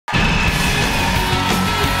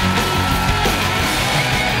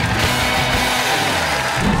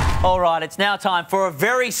All right, it's now time for a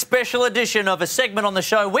very special edition of a segment on the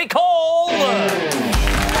show we call...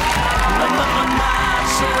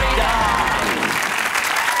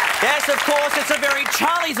 Yes, of course, it's a very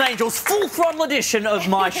Charlie's Angels full-throttle edition of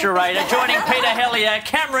My Charader, joining Peter Helliar,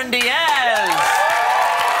 Cameron Diaz.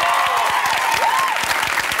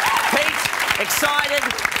 Pete, excited,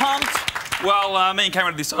 pumped? Well, me and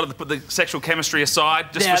Cameron decided to put the sexual chemistry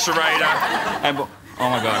aside, just for Charader. And, oh,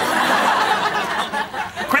 my God.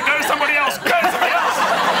 Quick, go to somebody else! Go to somebody else!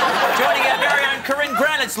 Joining our very own Corinne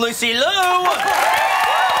Granite's Lucy Lou.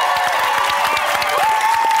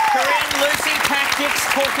 Corinne, Lucy, tactics,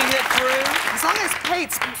 talking it through. As long as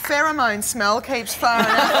Pete's pheromone smell keeps firing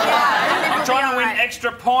up. Trying to win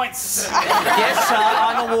extra points. Yes,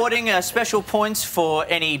 I'm awarding special points for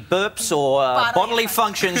any burps or bodily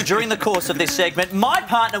functions during the course of this segment. My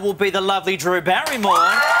partner will be the lovely Drew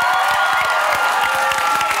Barrymore.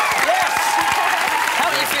 Yes. How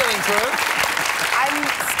are you feeling, Drew? I'm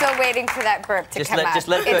still waiting for that burp to come out. Just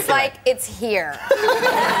let it It's like it's here.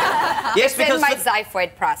 Yes, it's because in my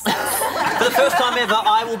xiphoid process. For the first time ever,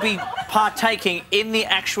 I will be partaking in the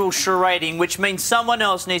actual charading, which means someone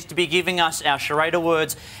else needs to be giving us our charader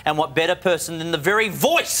words, and what better person than the very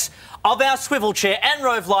voice of our swivel chair and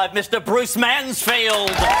Rove Live, Mr. Bruce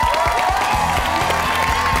Mansfield.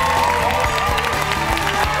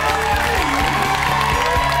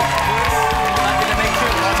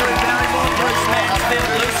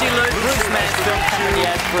 Lucy Lou, Bruce Mansfield, Cameron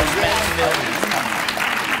Diaz, Bruce Mansfield.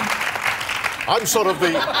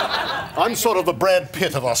 I'm sort of the Brad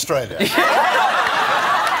Pitt of Australia.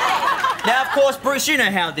 Now, of course, Bruce, you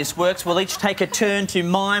know how this works. We'll each take a turn to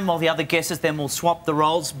mime while the other guesses, then we'll swap the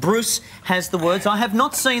roles. Bruce has the words. I have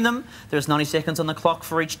not seen them. There's 90 seconds on the clock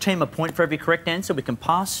for each team, a point for every correct answer. We can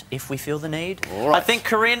pass if we feel the need. All right. I think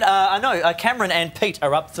Corinne, Cameron and Pete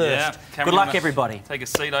are up first. Yeah, good luck, everybody. Take a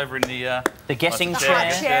seat over in the guessing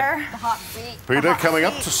chair. The hot seat. Peter, coming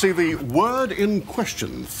up to see the word in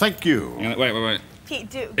question. Thank you. Wait.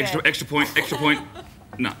 Pete, do Extra point.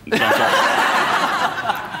 No, sorry.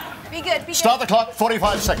 Be good, Start the clock,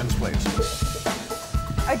 45 seconds, please.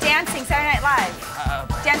 Oh, dancing, Saturday Night Live.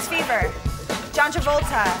 Dance Fever. John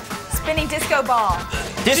Travolta. Spinning disco ball.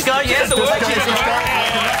 Disco, yes. Disco. Congratulations,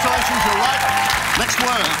 you're right. Next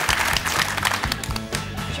word.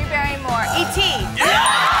 Drew Barrymore. E.T.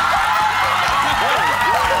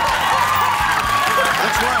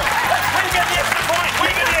 Next word. We get the extra point. We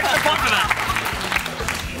get the extra point for that.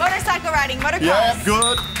 Motorcycle riding. Motocross. Yeah,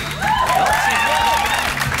 good.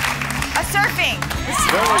 Surfing.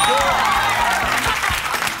 Very good.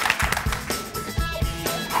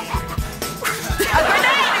 A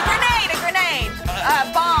grenade.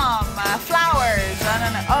 Bomb. Flowers. I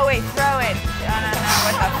don't know. Oh, wait, throw it. I don't know.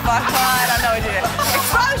 What the fuck? I don't know what to do.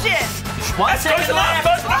 Explosion. 1 second left.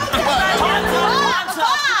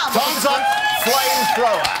 Time's up.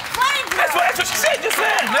 Flamethrower. That's what she said just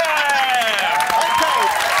then. Yeah. Okay.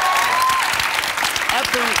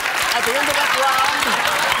 At the end of that round...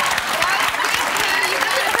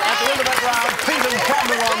 Pete and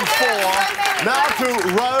Cameron on 4. Now to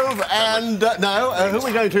Rove and... who are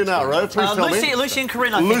we going to now, Rove? Please tell me. Lucy and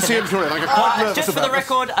Corinne, I think. Lucy and Corinne. I get quite nervous just for the about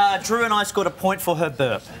record, Drew and I scored a point for her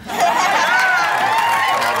burp.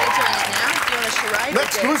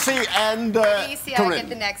 Next, Lucy and You see, I Corinne. get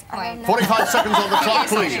the next point. 45 seconds on the clock,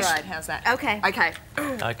 please. How's that? Okay.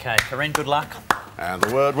 Okay, Corinne, good luck. And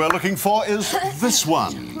the word we're looking for is this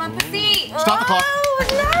one. Come on, see. Start the clock. Oh,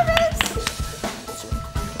 nervous.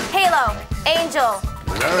 Halo. Angel.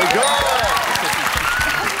 Very good.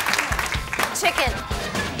 Chicken.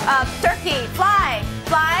 Turkey. Fly.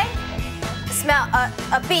 Smell.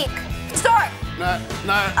 A beak. Stork. No.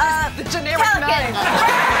 The generic Pelican. name.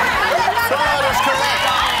 That is correct.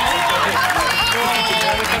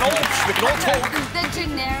 We can all talk. The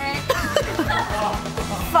generic.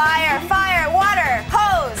 Fire. Water.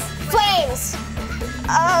 Hose. Flames.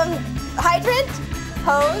 Hydrant.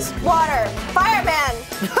 Hose. Water. Fireman.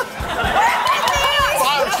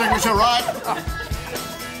 Fire extinguisher, right?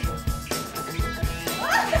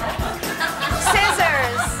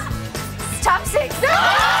 Scissors. Chopsticks.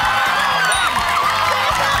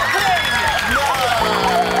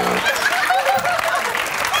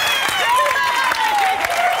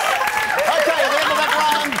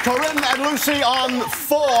 Corinne and Lucy on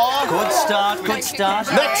 4. Good start.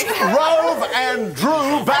 Next, Rove and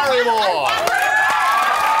Drew Barrymore.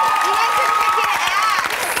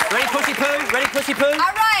 Ready, pussy poo? All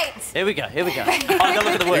right. Here we go. Oh, I've got to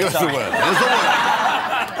look at the word. Here's the word. Here's the word.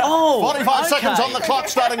 Oh, 45 seconds on the clock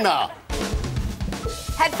starting now.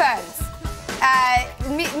 Headphones.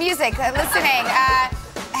 Music. Listening.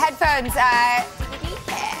 Headphones.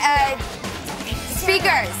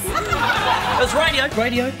 Speakers. It's radio.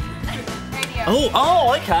 Radio.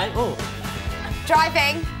 Oh, okay. Oh.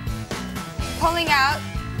 Driving. Pulling out.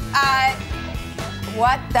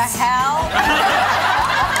 What the hell?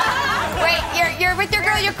 Wait, you're with your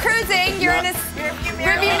girl, you're cruising, you're in a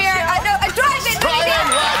rearview mirror. No, a drive-in. Driving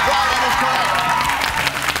is correct.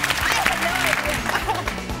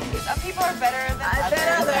 Some people are better than others.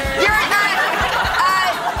 You're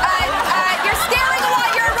scaling a wall,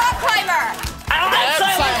 you're a rock climber.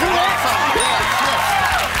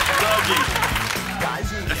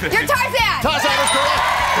 You're Tarzan. Tarzan is correct.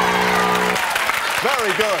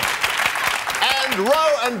 Very good. And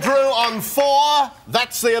Roe and Drew on 4.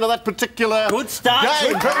 That's the end of that particular Good start.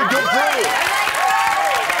 game. Very good, Drew.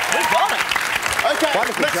 We got it. Okay,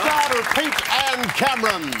 let's start with Pete and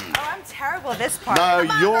Cameron. Oh, I'm terrible at this part. No,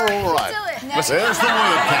 you're all right. There's the word,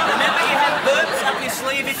 Cameron. Remember, you have verbs up your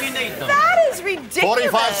sleeve if you need them. That is ridiculous.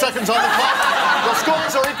 45 seconds on the clock. The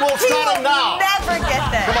scores are equal, starting now. Never get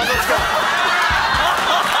this. Come on, let's go.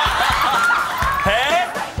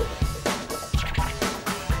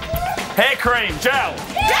 Hair cream, gel.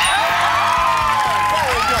 Very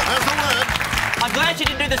good. There's the word. I'm glad you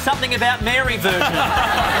didn't do the something about Mary version.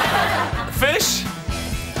 Fish.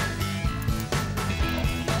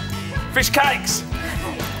 Fish cakes.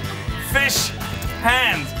 Fish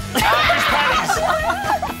hand. Fish patties.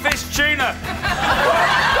 Fish tuna.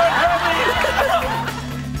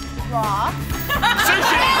 Raw.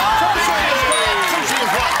 Sushi. Sushi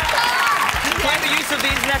is right. Clever use of the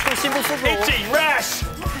international symbol for raw. Itchy. Rash.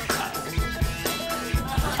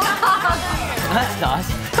 That's nice.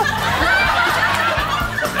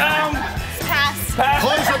 Pass. Pass.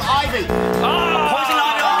 Poison ivy. Oh. Poison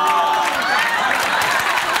ivy.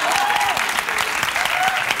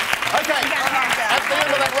 Okay. At the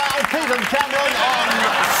end of that round, Pete and Cameron on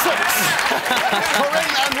 6.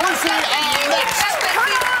 Corinne and Lucy are next.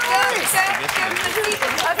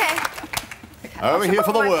 Okay. Over here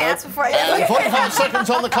for the word. And 45 seconds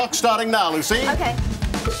on the clock, starting now, Lucy. Okay.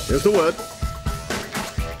 Here's the word.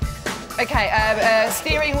 Okay,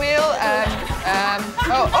 steering wheel,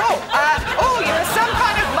 you're some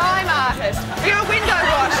kind of mime artist. You're a window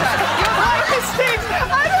washer. Your life is stinks.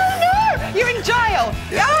 I don't know. You're in jail.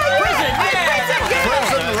 Prison, Prison,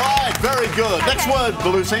 Prison, right. Very good. Next word,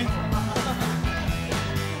 Lucy.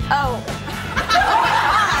 Oh.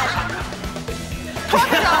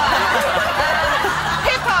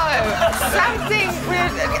 Hippo. Something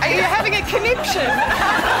weird. Are you having a conniption?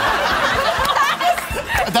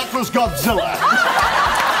 That was Godzilla.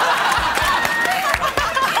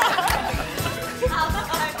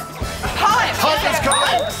 Pipe. Pipe is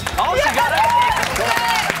correct. Oh, she got it.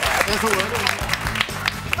 There's the word.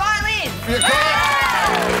 Violin. You're correct.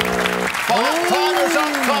 Time is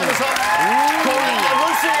up. Time is up. Corinne and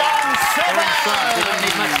Lucy on 7. We don't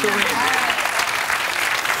need much to win.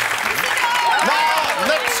 Now,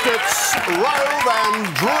 next it's Rove and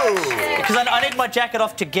Drew. Because I need my jacket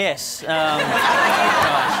off to guess.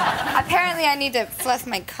 Apparently I need to fluff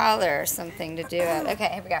my collar or something to do it. Okay,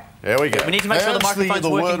 here we go. Here we go. We need to make sure the There's microphone's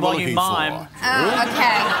word working we're while you looking mime. for.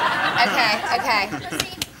 Okay.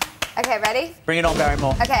 Okay, ready? Bring it on,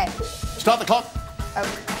 Barrymore. Okay. Start the clock. Oh.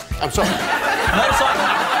 I'm sorry. Motorcycle.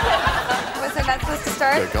 Was it not supposed to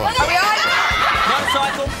start? Okay, go on. Are we on?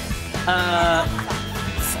 Motorcycle.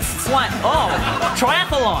 Flat. Oh,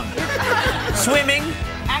 triathlon. Swimming.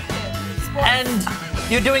 Active. Sports. And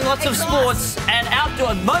you're doing lots of sports and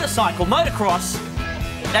outdoor motorcycle, motocross,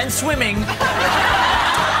 and swimming.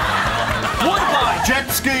 Water bike. Jet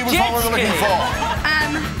ski was Jet what we were looking ski. for.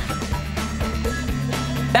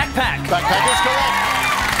 Backpack. Backpack is correct.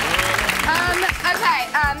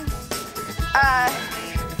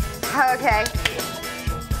 Okay.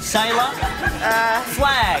 Sailor.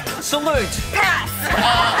 Flag. Salute. Pass.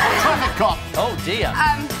 Traffic cop. Oh dear.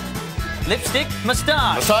 Lipstick.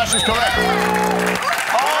 Moustache. Moustache is correct.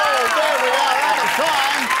 Oh, there we are, out of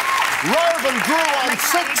time. Rove and Drew on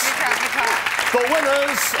 6. The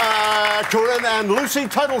winners, Corinne and Lucy.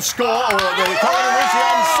 Total score, or the Corinne and Lucy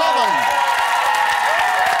on 7.